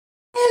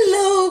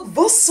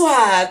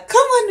Bonsoir,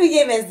 comment nous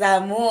y mes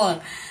amours?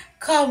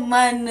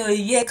 Comment nous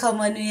y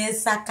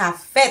ça qu'a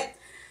fait?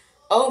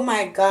 Oh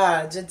my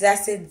God, je dis à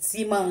c'est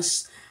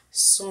dimanche,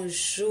 son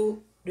jour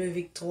de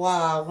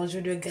victoire, un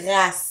jour de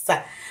grâce.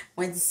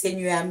 Moi dis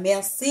Seigneur,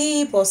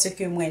 merci pour ce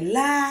que moi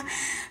là,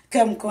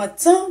 comme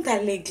content à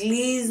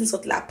l'église, nous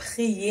sommes la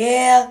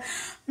prière.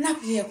 On a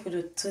prié pour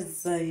de tous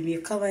les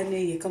amis,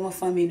 comment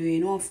famille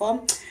nous en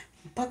forme.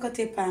 Pas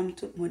côté pam,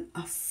 tout le monde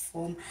en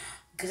forme.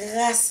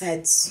 Grâce à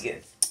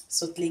Dieu.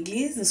 Saute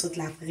l'église, nous saute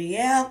la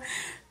prière.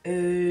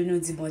 Nous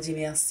dit bon Dieu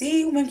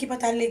merci. Ou même qui pas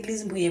à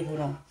l'église, prier pour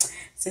nous.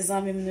 Ces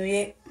amis nous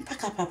est pas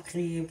capable de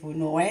prier pour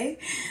nous, ouais.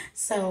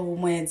 Ça au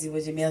moins dit bon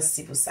Dieu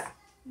merci pour ça.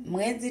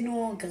 Moi dis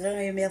nous un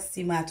grand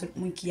merci à tout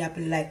le monde qui a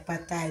like,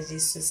 partager,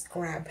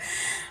 subscribe.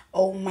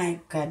 Oh my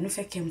God, nous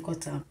fait qu'un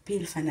content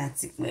pile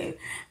fanatique.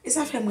 Et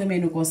ça fait moi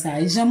nous comme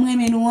ça. J'aimerais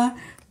nous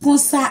comme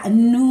ça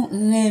nous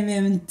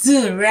même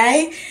tout,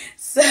 right?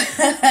 So,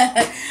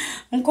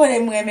 on connaît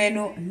moi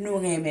nous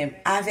même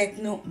avec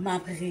nous ma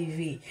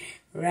privé.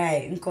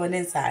 Right, on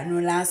connaît ça. Nous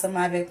là ensemble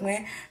avec moi,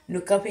 nous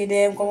camper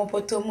dem comme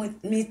pour tout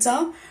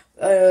mi-temps,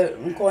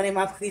 on connaît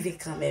ma privé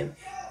quand même.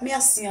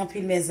 Merci en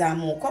pile mes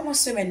amours. Comment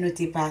semaine nous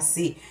t'est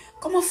passé?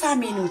 Comment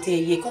famille nous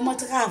t'est? Comment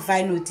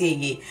travail nous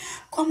t'est?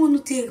 Comment nous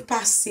t'est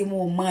passé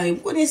moment? On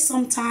connaît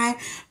sometimes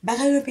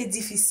bagay un peu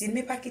difficile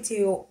mais pas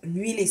quitter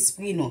nuit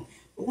l'esprit non.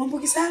 Vous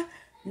comprenez ça?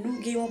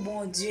 Nous avons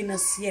bon Dieu dans le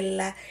ciel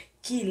là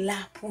qui là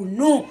pour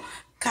nous.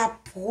 Ka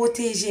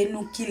protéger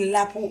nous qui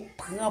là pour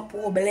prendre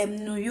problème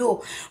nous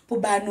yo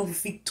pour ba nous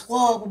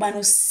victoire pour ba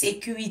nous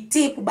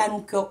sécurité pour ba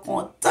nous cœur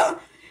content.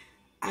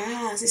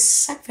 Ah, c'est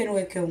ça qui fait nous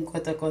cœur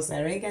content comme ça.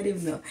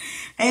 Regardez-moi.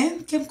 Hein,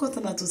 qui me content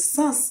dans tout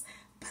sens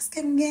parce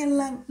que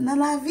m'gain dans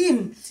la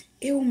vie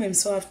et ou même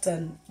so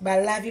often ba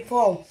la vie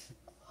pour.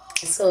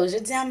 So, je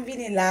dis à me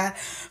venir là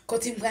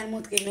quand il me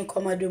montrer nous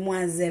comment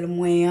demoiselle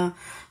moyen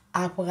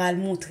après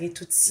montrer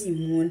tout si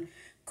monde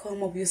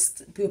comment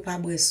pour pas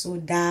boire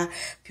soda,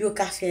 pour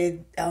café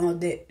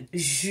de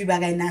jus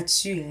bagay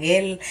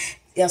naturel,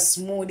 y a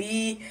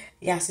smoothie,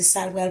 y a c'est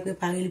ça pour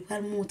préparer,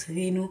 pour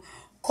montrer nous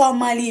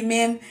comment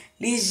lui-même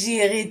les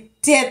gérer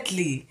tête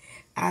li.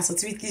 Ah, so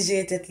tweet li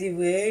gérer tête li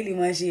vrai, li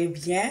manger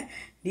bien,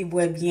 li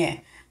boire bien.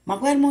 Ma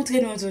pour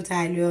montrer nous tout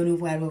à l'heure, nous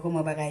voir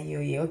comment bagay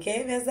yo, OK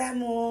mes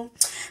amours.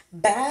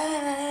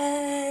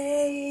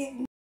 Bye.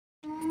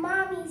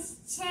 Mommy's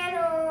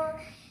channel.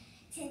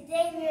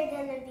 Today we're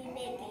gonna be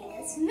making a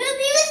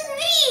smoothie with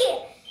me,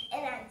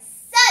 and I'm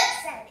so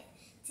excited.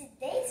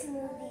 Today's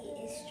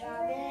smoothie is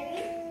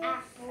strawberry,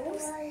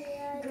 apples,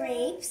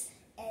 grapes,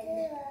 and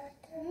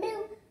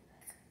milk.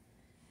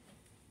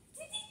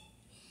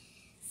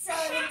 So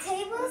the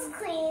table's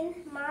clean.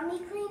 Mommy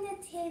cleaned the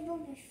table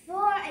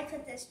before I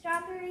put the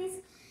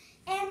strawberries,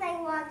 and I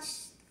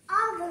washed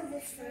all of the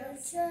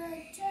fruits.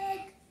 And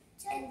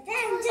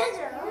then,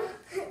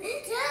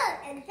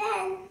 and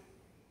then,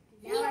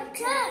 now I'm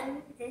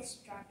cutting this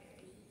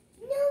strawberry.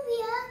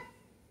 Novia,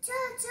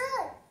 chug.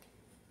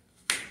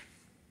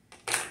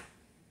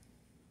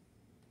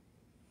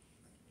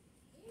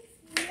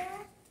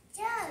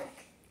 Jug.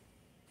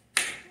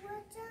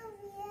 What's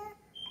Novia?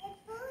 I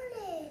pulled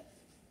it.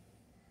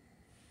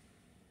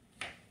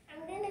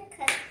 I'm gonna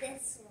cut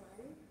this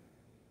one.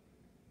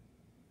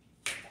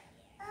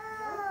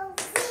 Oh,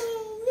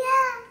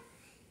 yeah.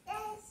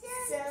 That's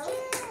so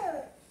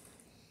cute.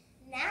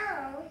 Now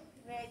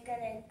we're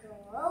gonna go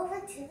over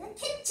to the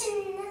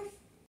kitchen.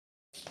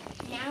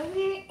 Now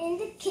we're in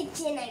the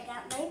kitchen. I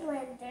got my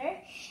blender.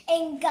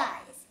 And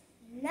guys,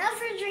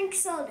 never drink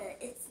soda.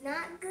 It's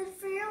not good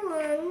for your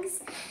lungs.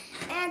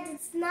 And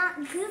it's not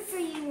good for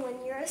you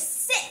when you're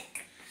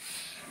sick.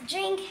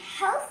 Drink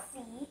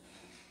healthy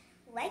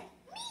like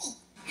me.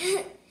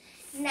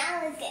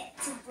 Now let's get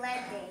to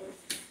blending.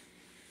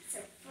 So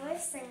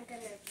first I'm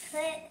gonna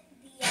put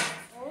the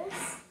apples.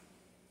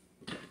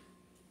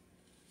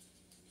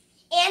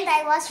 And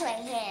I wash my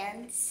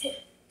hands.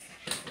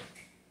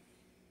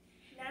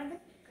 Now the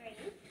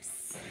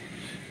grapes.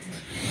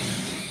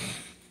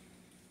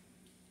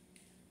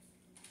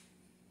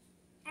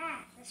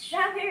 The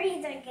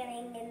strawberries are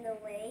getting in the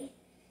way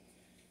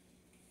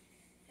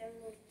from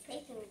me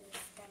taking the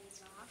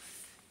stems off.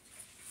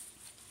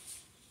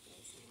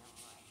 There's no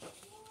more.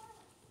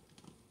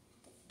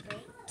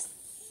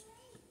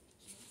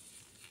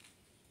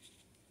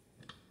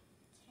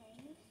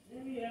 The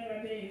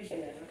grapes.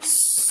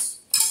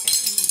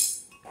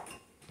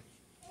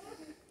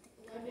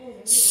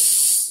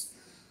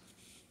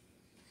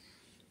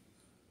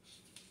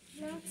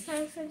 Now it's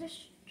time for the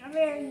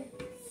strawberries.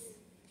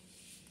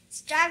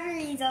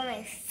 Strawberries are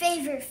my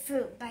favorite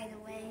fruit, by the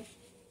way.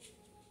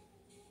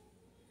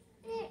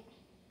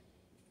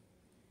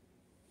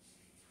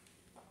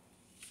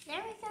 Now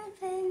we're gonna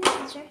put in the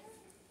pitcher.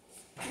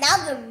 Now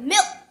the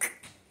milk.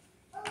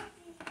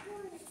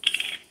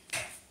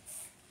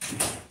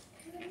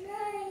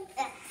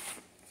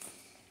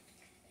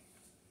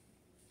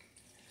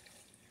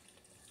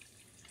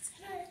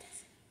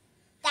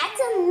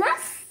 That's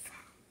enough.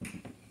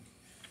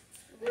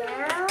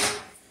 Now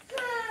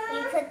we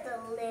put the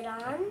lid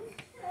on.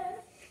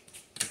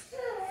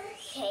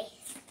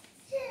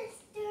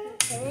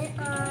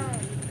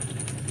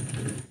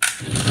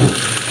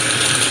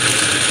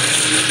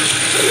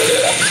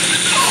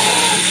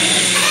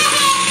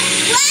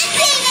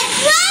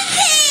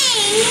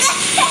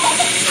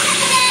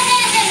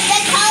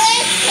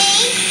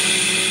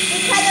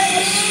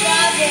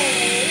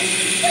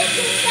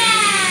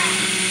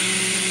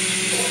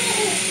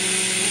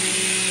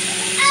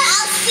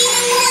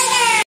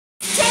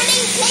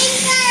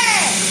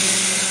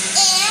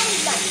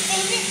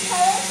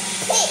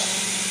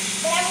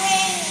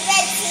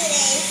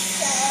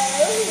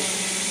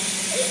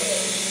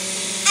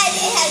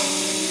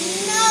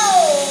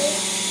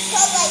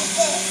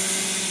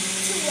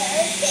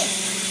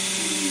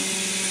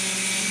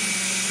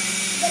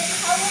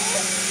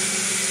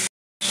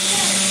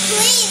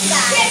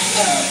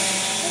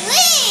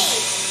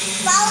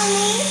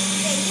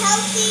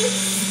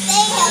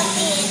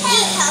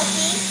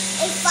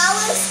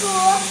 to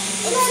school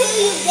until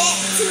you get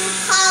to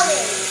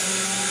college.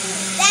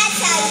 That's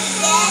how you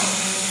get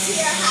to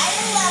your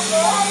higher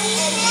level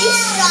and be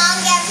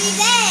strong every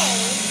day.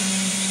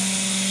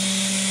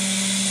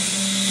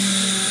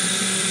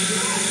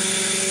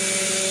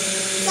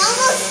 It's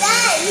almost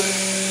done.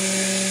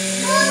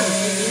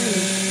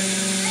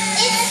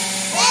 It's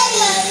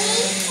ready.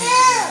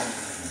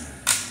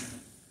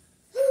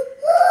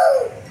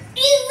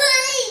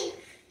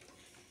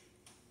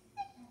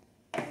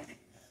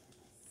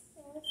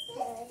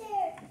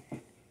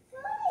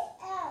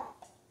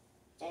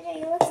 Jojo,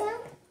 you want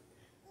some?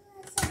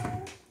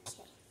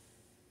 Okay.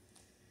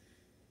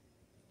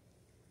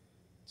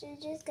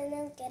 Jojo's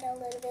gonna get a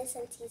little bit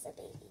since he's a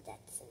baby.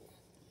 That's enough.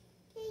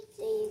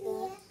 There you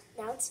go.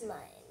 Now it's mine.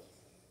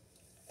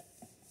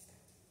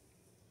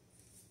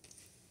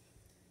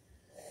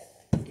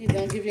 You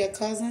don't give your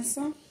cousin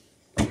some?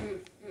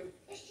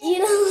 You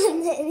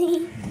don't want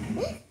any.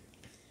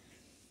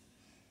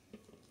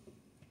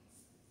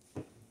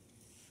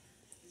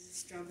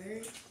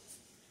 Strawberry.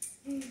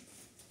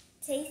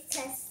 Taste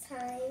test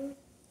time.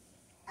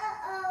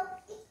 Uh-oh,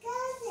 it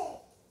got it.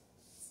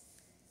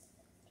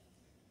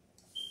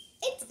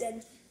 It's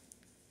good.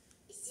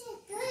 It's so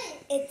good.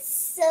 It's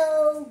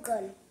so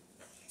good.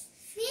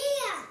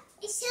 Fia,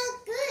 it's so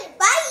good.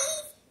 Bye.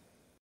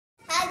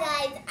 Hi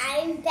guys,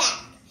 I'm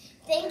back.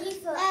 Thank you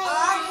for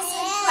all the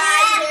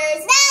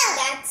subscribers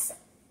that's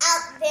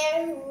out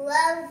there who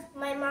love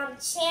my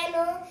mom's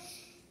channel.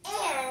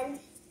 And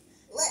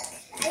look,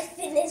 I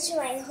finished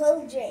my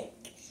whole drink.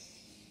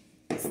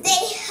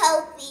 Stay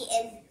healthy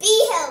and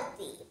be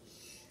healthy.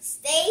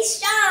 Stay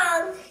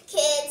strong,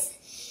 kids.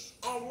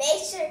 And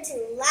make sure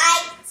to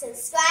like,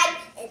 subscribe,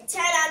 and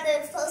turn on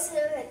the post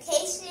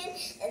notification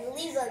and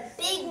leave a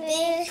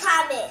big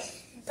comment.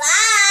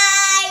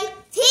 Bye.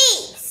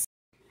 Peace.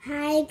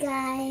 Hi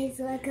guys,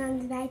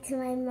 welcome back to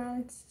my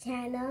mom's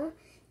channel.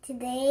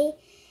 Today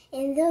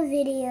in the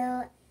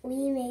video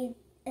we made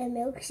a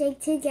milkshake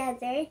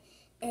together,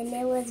 and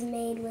it was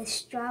made with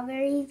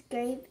strawberries,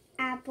 grape,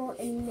 apple,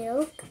 and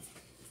milk.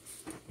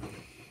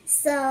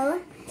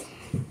 So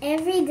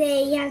every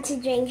day you have to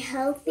drink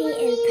healthy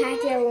and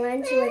pack your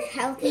lunch with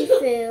healthy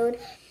food,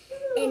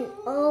 and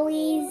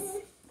always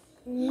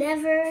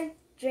never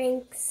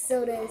drink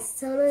soda.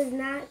 Soda is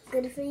not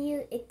good for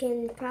you. It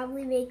can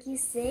probably make you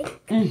sick.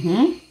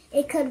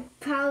 It could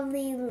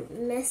probably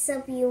mess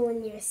up you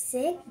when you're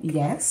sick.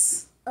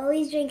 Yes.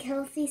 Always drink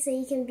healthy so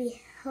you can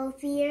be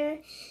healthier,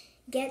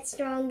 get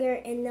stronger,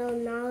 and know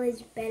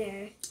knowledge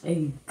better.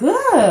 Hey,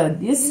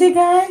 good. You see,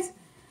 guys?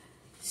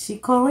 She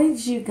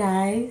encourages you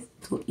guys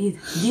to eat.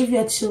 Give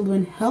your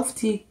children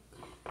healthy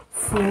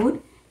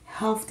food,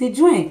 healthy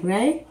drink,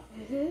 right?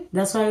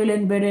 That's why you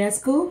learn better at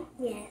school?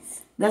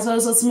 Yes. That's why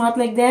you're so smart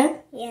like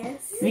that?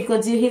 Yes.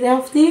 Because you eat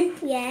healthy?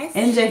 Yes.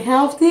 And drink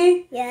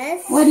healthy?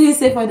 Yes. What do you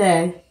say for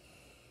that?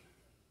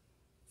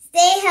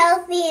 Stay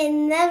healthy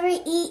and never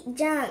eat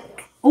junk.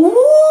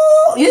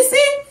 Ooh, you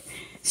see?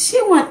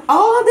 She want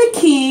all the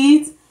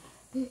kids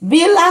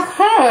be like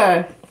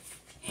her.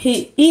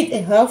 He eat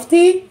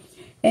healthy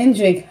and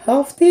drink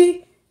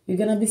healthy. You're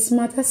gonna be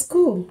smart at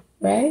school,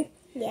 right?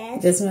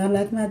 Yes. Just not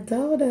like my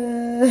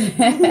daughter.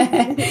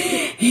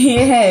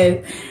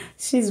 Yes,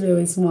 she's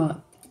very smart.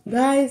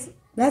 Guys,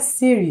 that's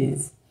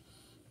serious.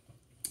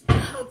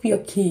 Help your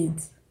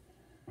kids.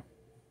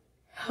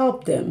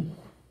 Help them.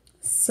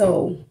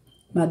 So,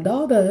 my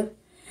daughter,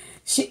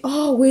 she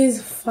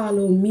always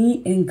follow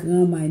me and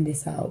grandma in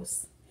this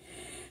house.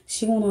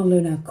 She want to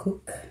learn how to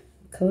cook,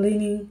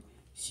 cleaning.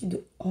 She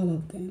do all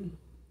of them.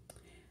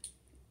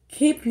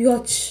 Keep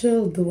your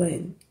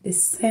children the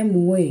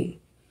same way.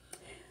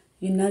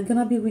 You're not going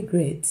to be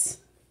regrets.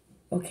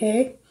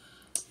 Okay?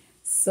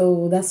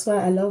 So that's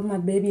why I love my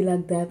baby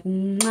like that.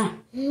 Mwah.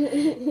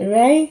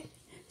 Right?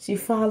 She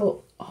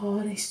follow all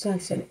the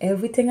instructions.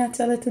 Everything I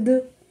tell her to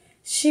do,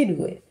 she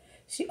do it.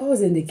 She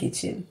always in the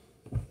kitchen.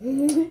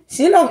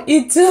 She love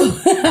it too.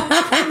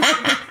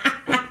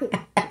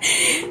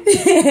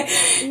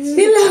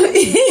 She love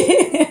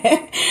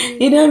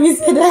it. You know me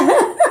say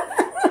that?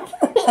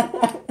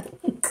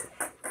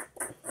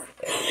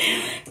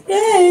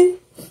 Yeah.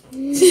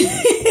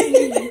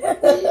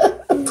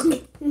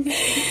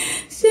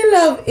 She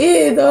love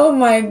it. Oh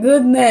my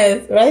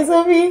goodness. Right,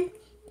 Sophie?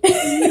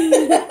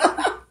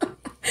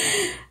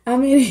 How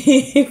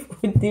many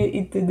food do you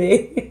eat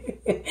today?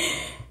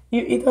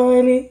 You eat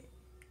already?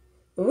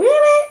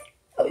 Really?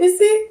 You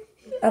see?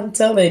 I'm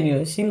telling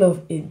you, she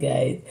love it,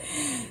 guys.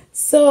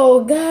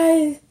 So,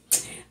 guys,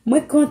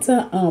 moi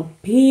content en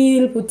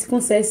pile pour ti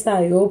conseil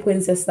ça yo,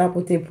 princesse ça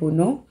pour te pour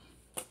non.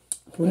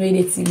 Pour nous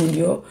aider ti moun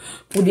yo,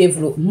 pour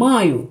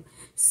développement yo.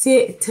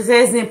 C'est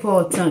très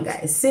important,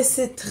 guys.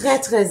 C'est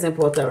très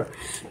important.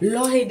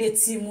 L'on aider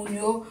ti moun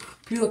yo,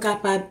 plus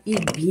capable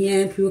eat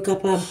bien, plus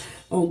capable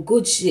en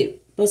good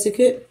shape. Parce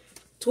que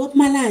trop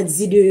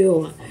maladie de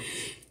yo.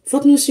 Faut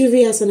que nous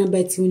suivions à ce qu'on a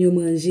bâti ou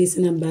manger, ce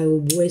qu'on a bâti au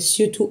bois,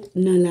 surtout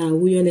dans la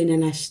rue,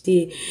 on a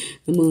acheté,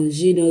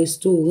 manger dans le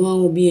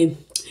restaurant ou bien,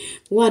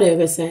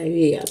 whatever ça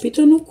y est. Puis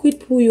tout nous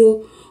quitte pour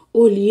yo,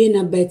 au lieu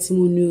na bâti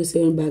mon yo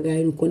c'est un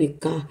bagay nous connaît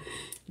ka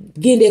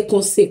gen des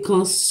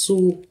conséquences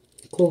sur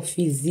corps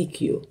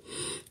physique yo.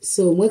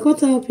 So, moi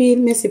content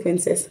pile, merci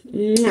princess.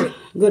 Mwah.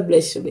 God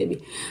bless you baby.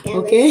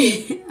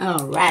 Okay?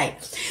 All right.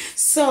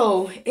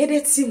 So,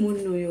 aide ti moun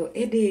nou yo,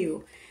 aide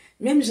yo.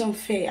 Même j'en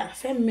fais,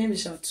 fait même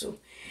j'en tout.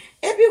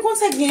 Et puis quand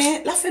ça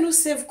gagne, la fait nous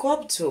save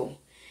corps tout.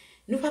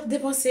 Nous pas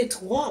dépenser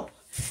trop.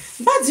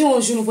 Pas dire un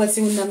jour nous pas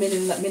si nous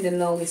mener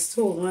dans le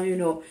restaurant, you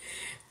know.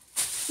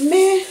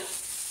 Mais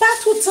pas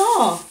tout le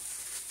temps.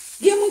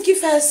 Il y a des gens qui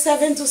font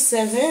 7 to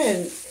 7.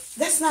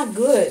 That's not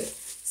good.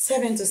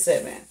 7 to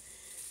 7.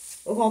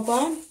 Vous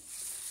comprenez?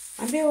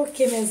 Mais ok,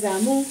 mes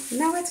amours.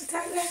 Now what tout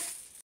à l'heure.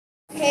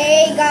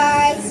 Hey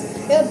guys,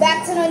 we're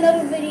back to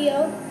another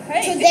video.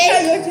 Hey,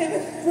 Today,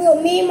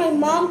 me and my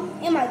mom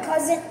and my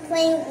cousin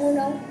playing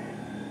Uno.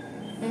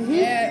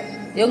 Yeah.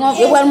 You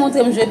will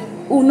montrer un jeu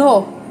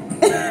Uno.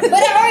 But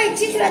I already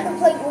teach you how to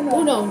play Uno.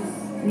 Uno.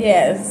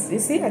 Yes. You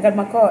see, I got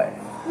my card.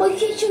 But you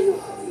can't show you.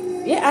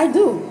 Yeah, I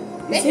do.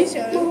 They can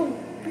show you. Mom,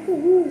 I can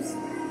lose.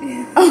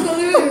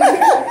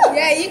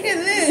 Yeah, you can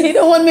lose. You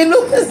don't want me to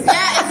lose.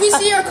 Yeah, if we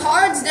see your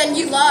cards, then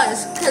you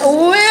lost.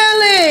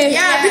 Really?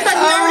 Yeah, because we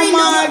Oh already my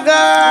know.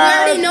 God. We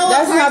already know what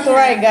That's card not you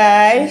right,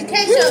 guys. You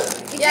can't show.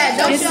 Yeah,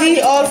 don't You show.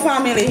 see, all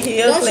family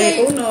here Don't play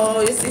say-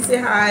 Uno. You see, say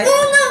hi.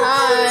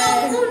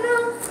 Hi.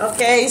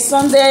 Okay, it's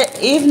Sunday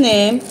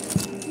evening,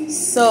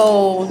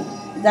 so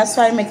that's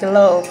why I make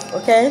love.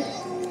 Okay,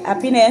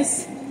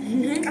 happiness.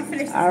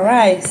 All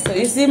right. So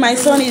you see, my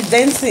son is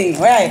dancing.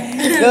 Right.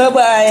 Go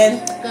Brian.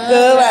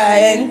 Go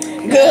Brian.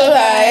 Go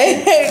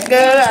Brian.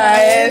 Go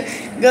Brian.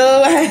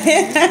 Go Brian.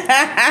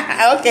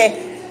 Okay.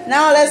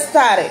 Now let's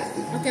start it.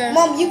 Okay.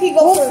 Mom, you can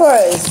go Who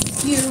first.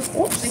 first? You.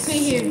 Like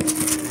right here.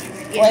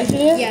 Right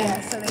here.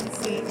 Yeah. So let's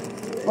see.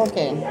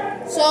 Okay.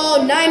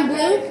 So 9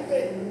 blue.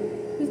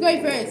 Who's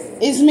going first?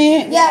 It's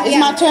me. Yeah, It's yeah.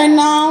 my turn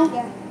now.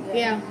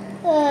 Yeah.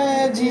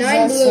 Jesus.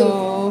 9 blue.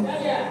 So.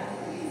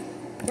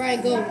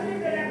 Brian, go.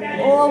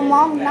 Oh,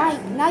 Mom,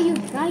 now you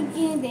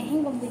getting the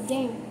hang of the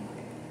game.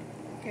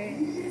 Okay.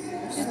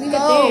 Just leave it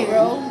there,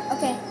 bro.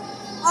 Okay.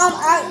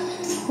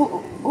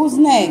 Who's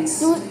next?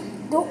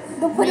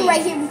 Don't put it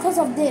right here because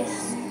of this.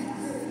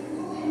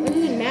 What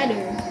does it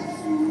matter?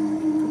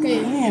 Okay.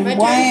 Damn, My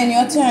Brian, turn.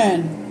 your turn.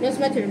 No, it's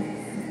my turn.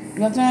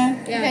 Your turn?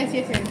 Yeah. Okay, it's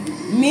your turn.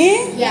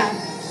 Me? Yeah.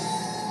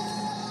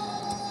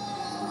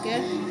 Okay.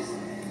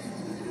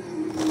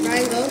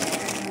 Brian, go.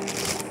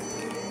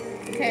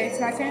 Okay, it's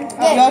my turn.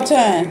 Your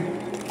turn.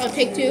 I'll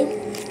take 2.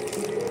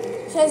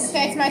 Okay,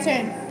 it's my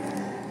turn.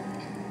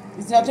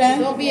 It's your turn?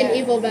 Don't be an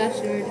evil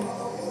bastard.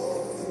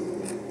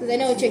 Because I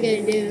know what you're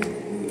going to do.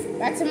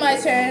 Back to my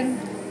turn.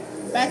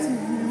 Back to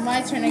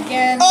my turn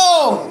again.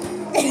 Oh!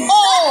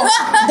 Oh!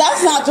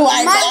 That's not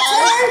right. My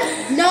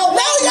turn. No, No,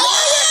 wait, no,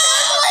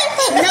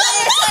 no,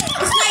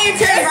 it's not your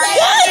turn, right?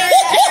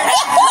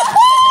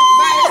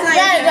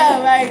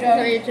 Right, go. It's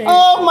not your turn.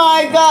 Oh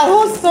my God,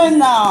 whose turn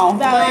now?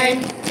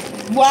 Mine.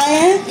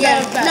 Brian?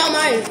 Yeah, back. no,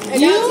 mine.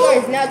 And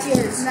You? now it's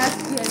yours. Not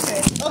your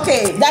turn.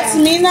 Okay, that's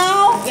me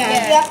now?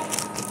 Yeah.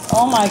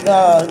 Oh my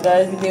God,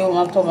 guys, video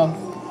my problem.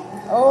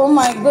 Oh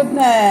my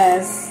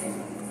goodness.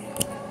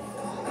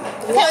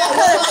 What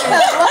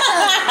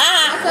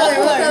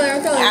color?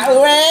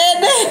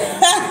 Red.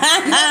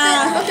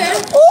 Okay.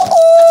 Ooh,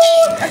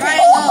 ooh.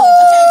 Brian, go.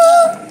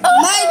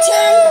 My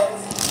turn.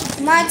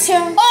 My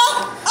turn.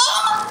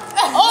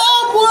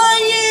 Oh,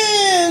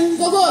 Brian.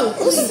 Go. You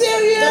Please. Don't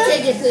serious?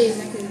 change it, please.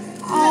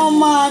 Oh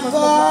my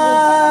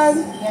God.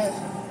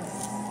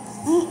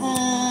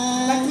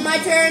 Back to my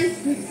turn.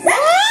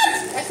 What?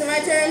 Back to my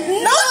turn.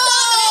 No!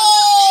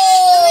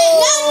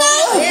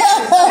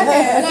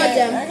 Yeah. Go,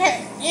 Jem. Okay.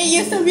 You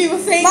used to people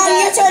saying Mom, your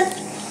that. turn.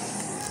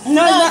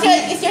 No, No, no.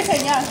 it's your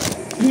turn, yeah.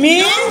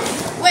 Me?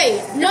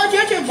 Wait, no, it's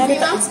your turn,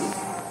 Jamila.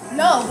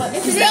 No, but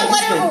it's still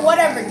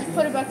whatever. Just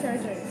put it back to her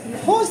turn.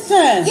 Whose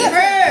turn?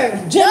 Her.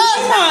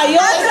 Jemima,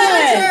 your It's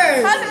turn. your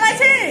turn. How's it my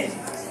turn?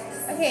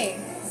 Okay.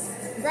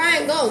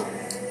 Brian, go.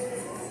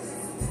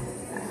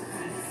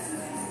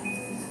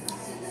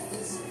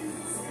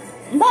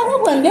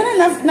 But what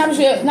didn't Mom,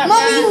 you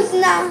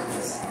now.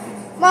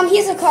 Mom,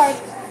 here's a card.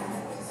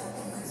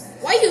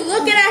 Why you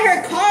looking at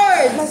her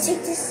cards? Mom,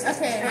 take this.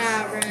 Okay.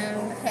 Ah, bro.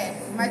 Okay,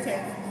 my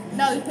turn.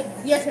 No,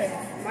 your turn.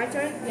 My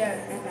turn? Yeah.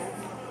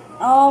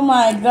 Oh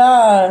my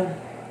God.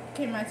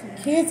 Okay, my turn.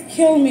 Kids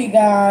kill me,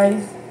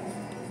 guys.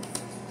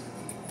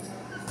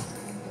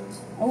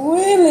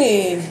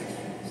 Really?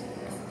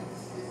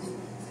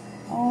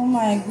 Oh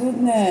my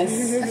goodness.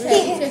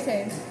 Okay, it's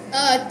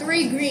your turn.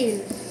 3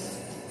 green.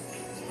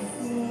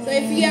 So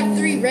if you have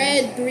 3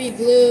 red, 3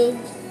 blue,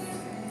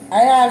 I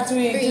have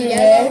three 3 red.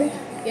 yellow.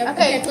 Yep,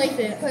 Okay. okay, place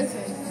it. Place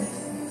it.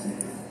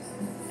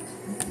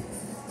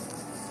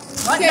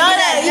 You can't do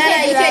that. You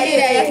can't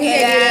do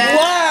that.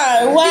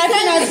 Why? Why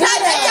can I do that?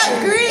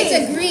 It's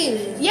a green.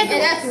 Yeah,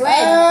 and that's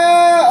red.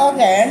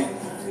 Okay.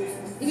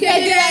 You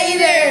can't do that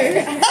either.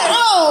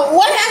 Oh,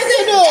 what has to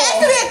do? It has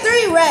to be a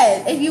 3 red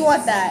if you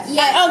want that.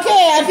 Yeah.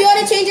 Okay, If you want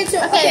to change it to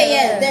Okay,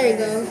 yeah, yeah. there we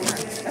go.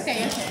 Okay,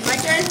 your turn. My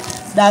turn.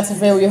 that's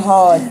very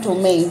hard to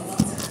me.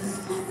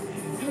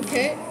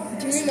 Okay.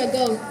 Jemima,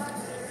 go.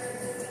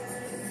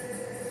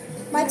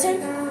 My turn.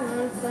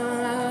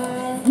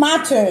 My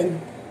turn.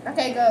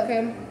 Okay, go.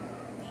 Okay.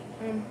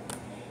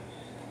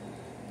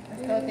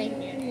 Let's go.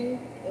 Thank you.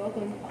 You're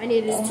welcome. I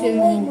needed it Oh too.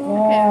 my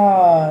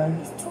god.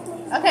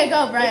 Okay,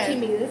 go, Good Brian.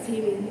 teaming. Good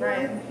teaming.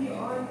 Brian.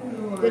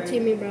 Good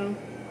teaming, bro.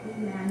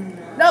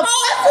 No.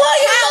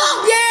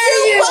 How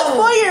dare you?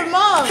 For your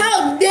mom.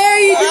 How dare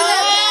you do that?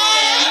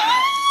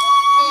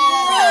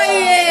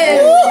 Brian!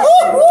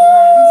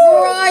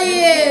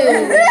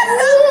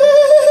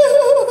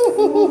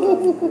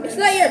 It's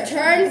not your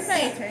turn. It's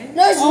not your turn.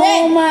 No, it's Oh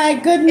red. my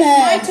goodness.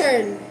 My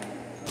turn.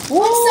 I'm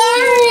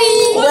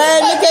sorry.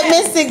 Well, look at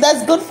Mystic.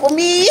 That's good for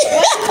me.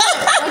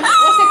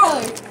 What's the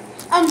color?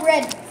 I'm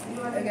red.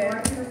 Okay.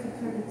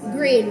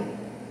 Green.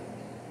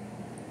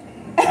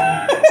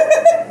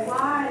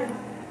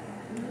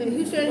 Wait,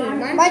 whose turn is it?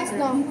 Mine? Mine's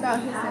no. No,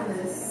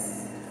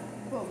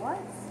 What?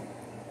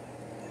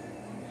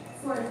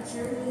 For a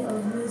journey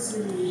of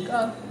misery.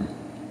 Go.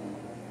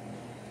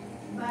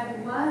 By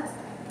what?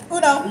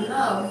 Uno.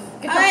 Love.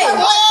 Hey.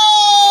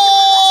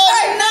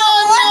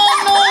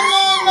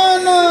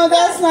 No,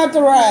 that's not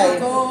right.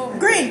 Go.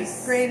 Green.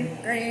 Green.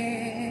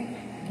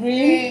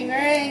 Green.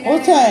 Who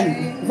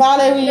turn?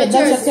 Valerie, that's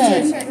your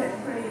turn.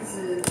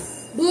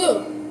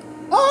 Blue.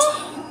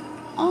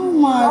 Oh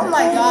my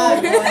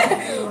God.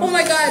 Oh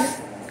my god.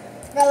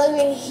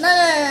 Valerie. No. No.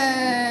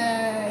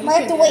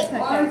 Might have to wait.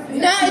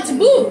 Nah, it's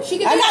blue. She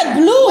can I do got it.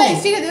 blue.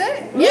 Wait, she can do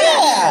it?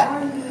 Yeah.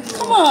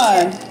 Come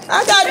on.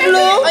 I got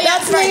blue. yeah,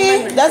 That's right, me.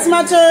 right. That's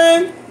my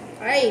turn.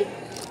 Alright.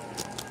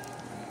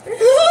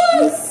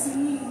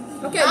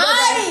 Okay, go,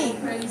 Brian.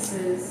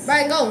 Praises.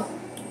 Brian, go.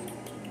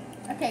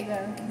 Okay, go.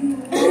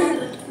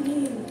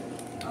 King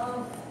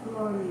of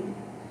glory.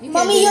 You can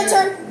Mommy, do your it.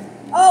 turn.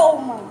 Oh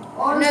my.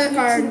 Another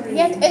card.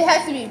 It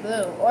has to be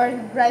blue or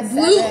red.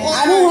 Blue seven. or-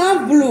 I don't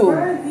have blue.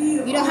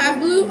 You don't have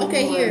blue?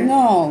 Okay, here.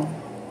 No.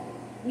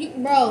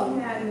 Bro,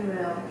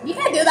 Emmanuel. You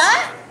can't do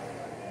that.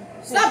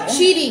 stop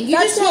cheating. You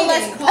just want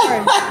less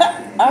cards.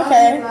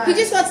 Okay. He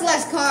just wants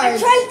less cards.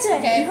 Try to.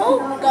 Okay, go.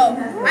 I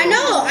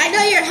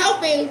know you're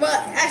helping,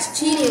 but that's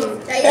cheating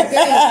that you're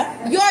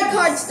giving your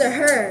cards to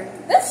her.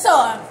 That's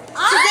so. So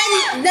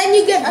then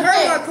you give her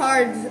Okay. more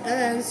cards.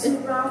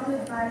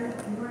 Surrounded by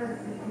worth.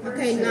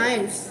 Okay,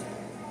 nice.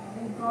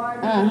 And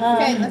guarded.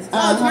 Okay, let's go.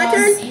 Oh, it's my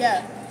turn?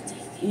 Yeah.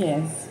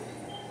 Yes.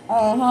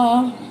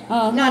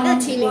 Uh-huh. No, they're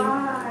teaming.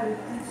 Why did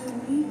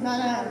you weep? No.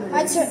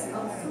 My turn. Of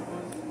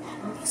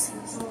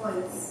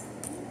joys.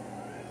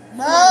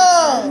 No.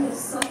 Of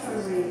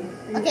suffering.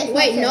 Okay.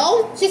 Wait,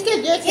 no? She's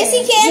gonna do it. Yes,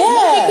 he can.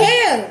 Yeah. She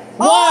can.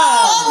 Wow.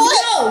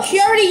 Oh, no, she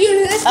already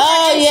used this card.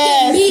 Oh, and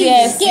yes, skipped me.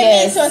 yes, Skip me,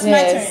 yes, so it's my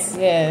yes,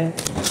 yes.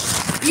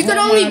 You can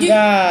Oh only my do.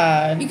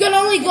 God. You can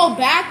only go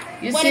back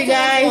You when see, it's the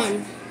last guys?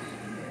 one.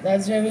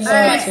 That's very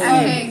Alright,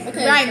 good.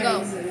 okay. Brian,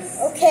 go.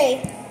 Okay.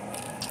 You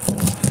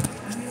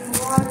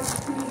are the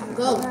King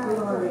Go. of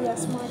glory.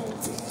 Yes, mine.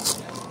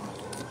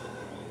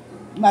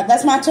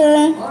 That's my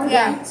turn?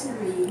 Yeah.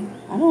 Victory.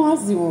 I don't have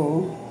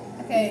zero.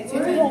 Okay. It's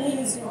your turn.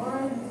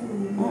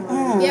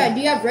 Yeah, do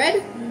you have red?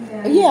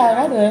 Yeah, I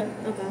got it.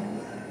 Okay.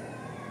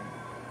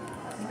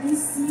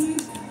 Receive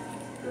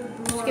the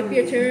glory. Skip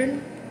your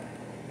turn.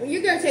 Well,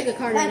 you're gonna take a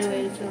card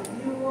anyway, so.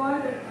 You are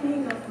the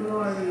King of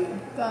glory.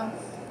 Go.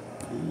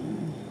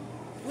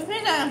 Which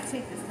means I have to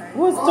take this card.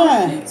 Who's All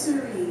turn?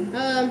 victory.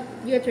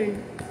 Your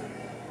turn.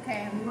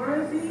 Okay.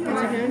 Worthy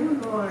That's are okay. you,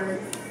 Lord.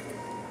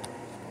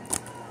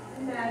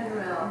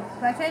 Emmanuel.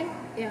 My turn.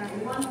 Yeah,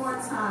 One more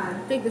time.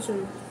 take this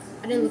one.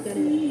 I didn't look at it.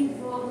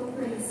 Receive all the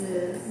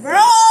praises.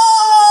 Bro.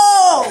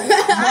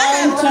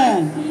 Brian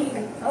turn.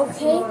 Okay.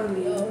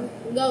 Glory.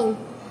 Go.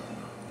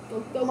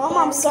 Go. Mom,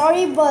 I'm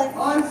sorry, but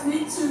All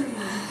victory.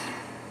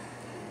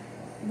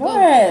 Go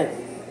ahead.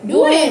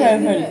 Do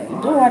it. Do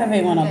whatever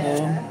you want to do.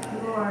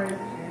 Lord.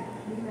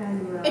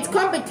 Emmanuel. It's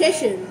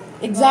competition.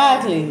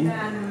 Exactly.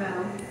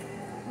 Emmanuel.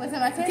 What's it,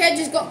 my You turn? can't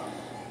just go.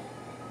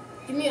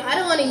 Give me. I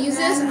don't want to use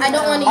this. I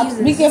don't want to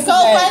use Be this. careful,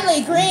 Go guys.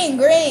 finally. Green.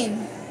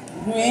 Green.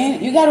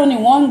 You got only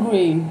one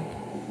green.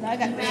 No, I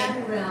got green.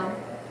 Emmanuel.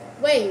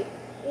 Wait.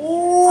 I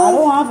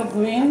don't have a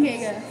green. Okay,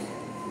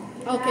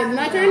 go. Okay,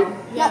 my turn.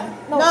 Yeah.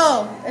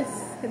 No. It's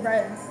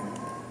Brian's.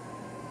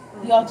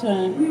 Your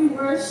turn. We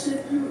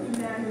worship you,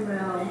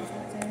 Emmanuel.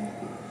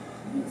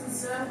 You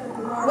deserve the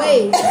glory.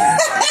 Wait. Wait,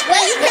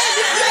 you can't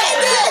do it.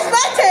 It's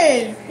my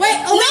turn. Wait.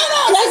 Oh wait.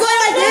 No, Is it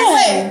going like this?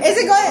 Wait, is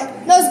it going?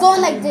 no, it's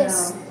going like this.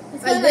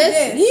 It's Like going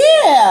this?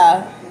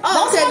 Yeah. Oh,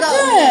 That's okay, my go.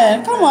 turn.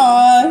 Come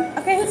on.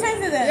 Okay, whose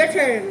turn is it? Your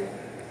turn.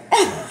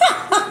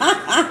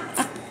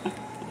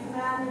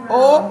 Emmanuel.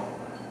 Oh.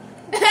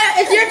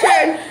 It's your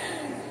turn.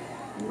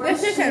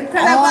 What's your turn?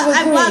 Because I don't have a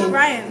I blocked green.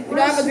 Brian. You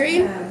don't have a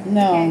green? Okay,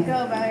 No.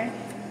 go, Valerie.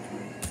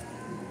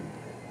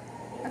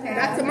 Okay.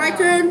 Back to my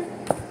turn.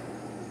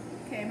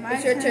 Okay, my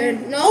It's your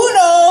turn. No.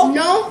 Uno.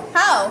 No.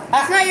 How?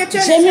 It's not your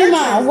turn. It's Jemima, your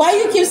turn. why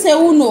you keep saying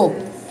Uno?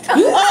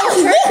 You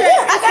always.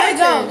 Okay,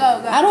 go.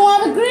 I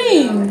don't have a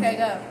green. Okay,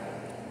 go.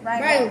 Brian,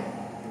 Brian. go.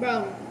 Bro.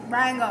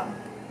 Brian, go.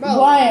 Bro.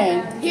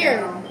 Brian.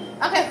 Here.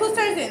 Okay, whose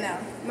turn is it now?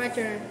 My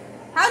turn.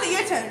 How's it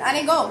your turn? I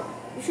didn't go.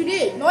 Yes, you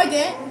did. No, I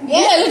didn't.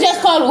 Yeah, you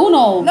just called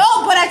Uno.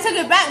 No, but I took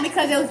it back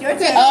because it was your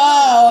turn.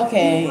 Oh,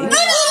 okay. No!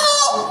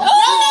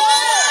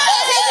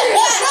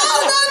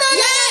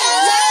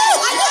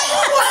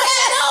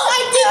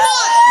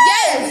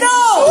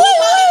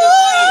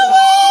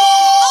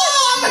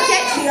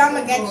 I'm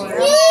gonna get you.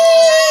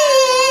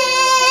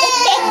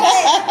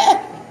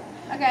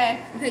 Okay.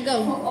 Okay,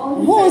 go.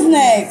 Who's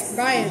next?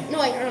 Brian. No,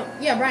 wait, no.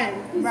 Yeah, Brian.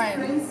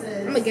 Brian.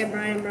 I'm gonna get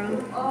Brian, bro.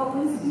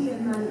 Always be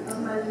on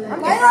my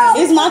left.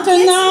 It's my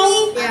turn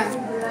now? Yeah.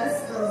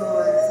 Bless the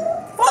Lord.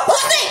 Oh my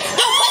god!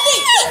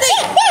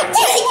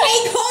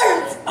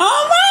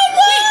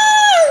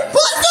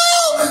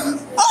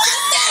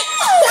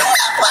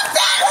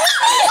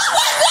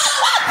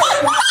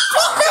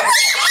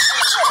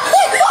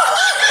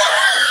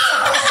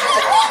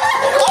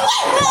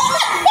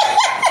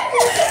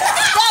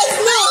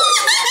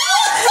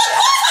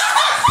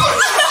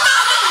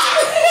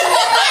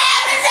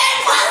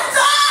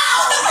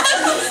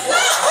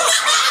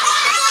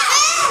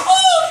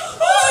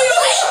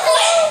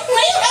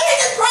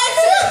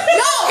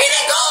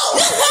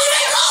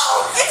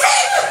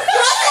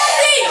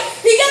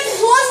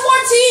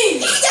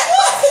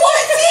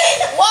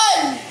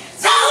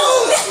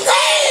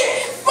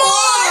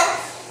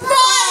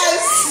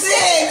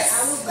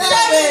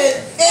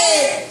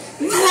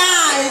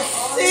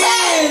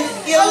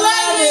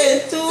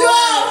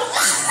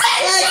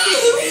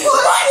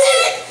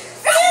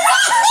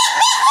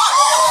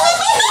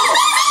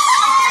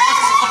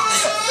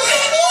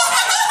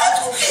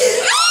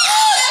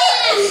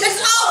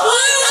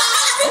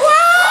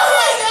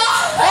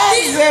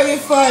 Very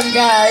fun,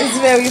 guys.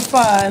 Very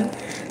fun.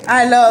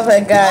 I love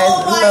it, guys.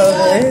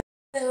 Love it.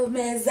 Hello,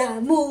 mes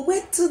amours.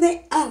 Moi,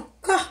 tourner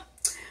encore.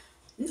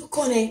 Nous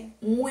connaissons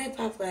moins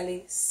pas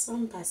parler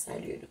sans pas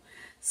saluer nous.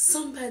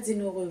 Sans pas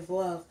dire au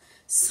revoir.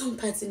 Sans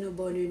pas dire nos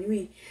bonne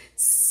nuit.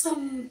 Sans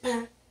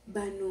pas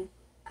bah nous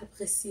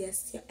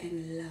appréciation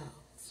and love.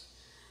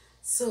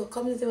 So,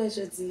 comme nous avons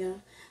aujourd'hui,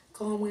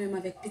 quand moi-même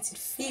avec petite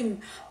fille,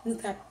 nous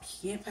avons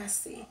bien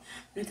passé.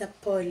 Nous avons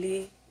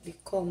parlé de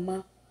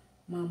comment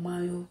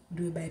maman yo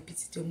doit bay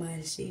petit yo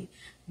manger,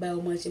 ba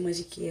ou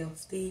manger qui est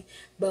healthy,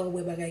 ba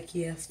ou bagay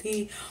qui est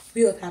healthy,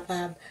 pour yo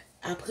capable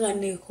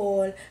apprendre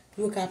l'école,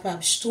 pour yo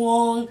capable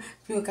strong,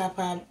 pour yo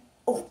capable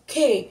OK.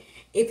 Et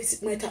puis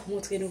moi t'a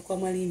montré nous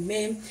comment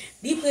lui-même,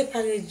 lui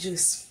préparer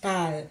juste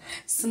pal,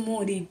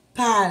 mon dit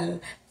pal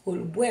pour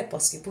le boire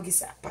parce que pour qui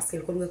ça parce que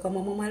connaît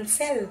comment maman le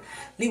fait,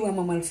 lui ouais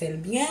maman le fait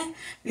bien,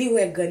 lui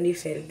ouais gagner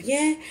fait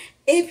bien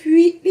et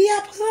puis lui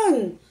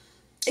apprendre.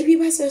 Et puis,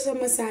 parce que ça,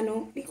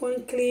 non, il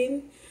est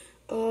clean.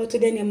 Tout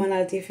dernièrement, il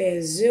a fait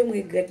œufs. Moi,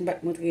 je vais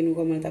montrer nous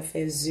comment il a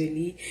fait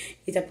œufs.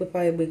 Il a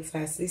préparé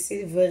breakfast.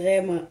 C'est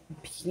vraiment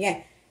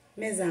bien.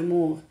 Mes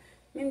amours,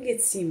 même les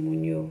petits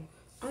mounions,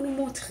 on nous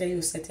montre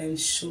certaines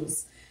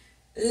choses.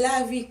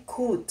 La vie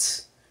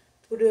coûte.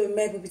 Pour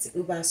demain, pour petit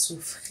nous pas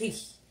souffrir.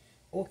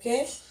 OK?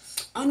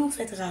 On nous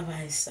fait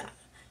travail ça.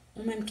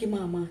 On même qui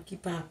maman, qui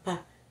papa,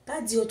 pas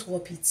dire trop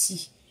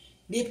petit.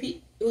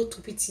 Depuis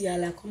autre petit à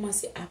la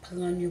commencer à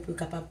apprendre pour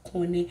capable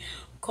connaître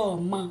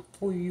comment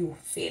pour you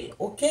faire,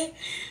 OK?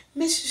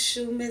 Mes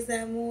chouchous, mes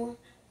amours,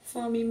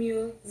 famille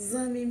mio,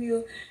 amis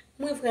mio,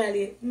 moi frère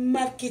aller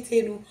m'a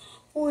quitter nous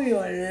pour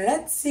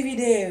l'autre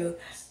vidéo.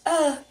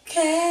 OK?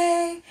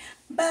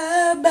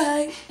 Bye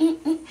bye.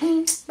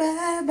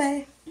 Bye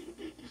bye.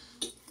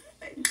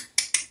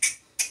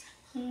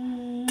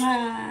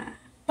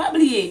 Pas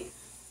oublier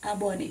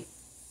abonner,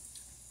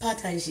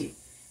 partager,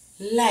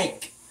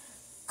 like,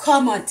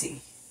 commenter.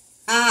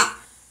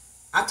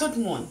 À tout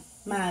le monde.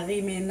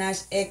 Marie, ménage,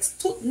 ex,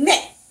 tout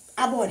net.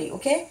 Abonnez,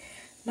 OK?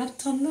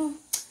 Maintenant,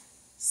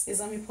 ces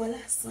amis pour la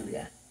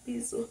Sandra.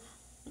 Bisous.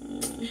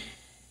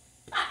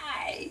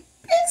 Bye.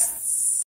 Peace.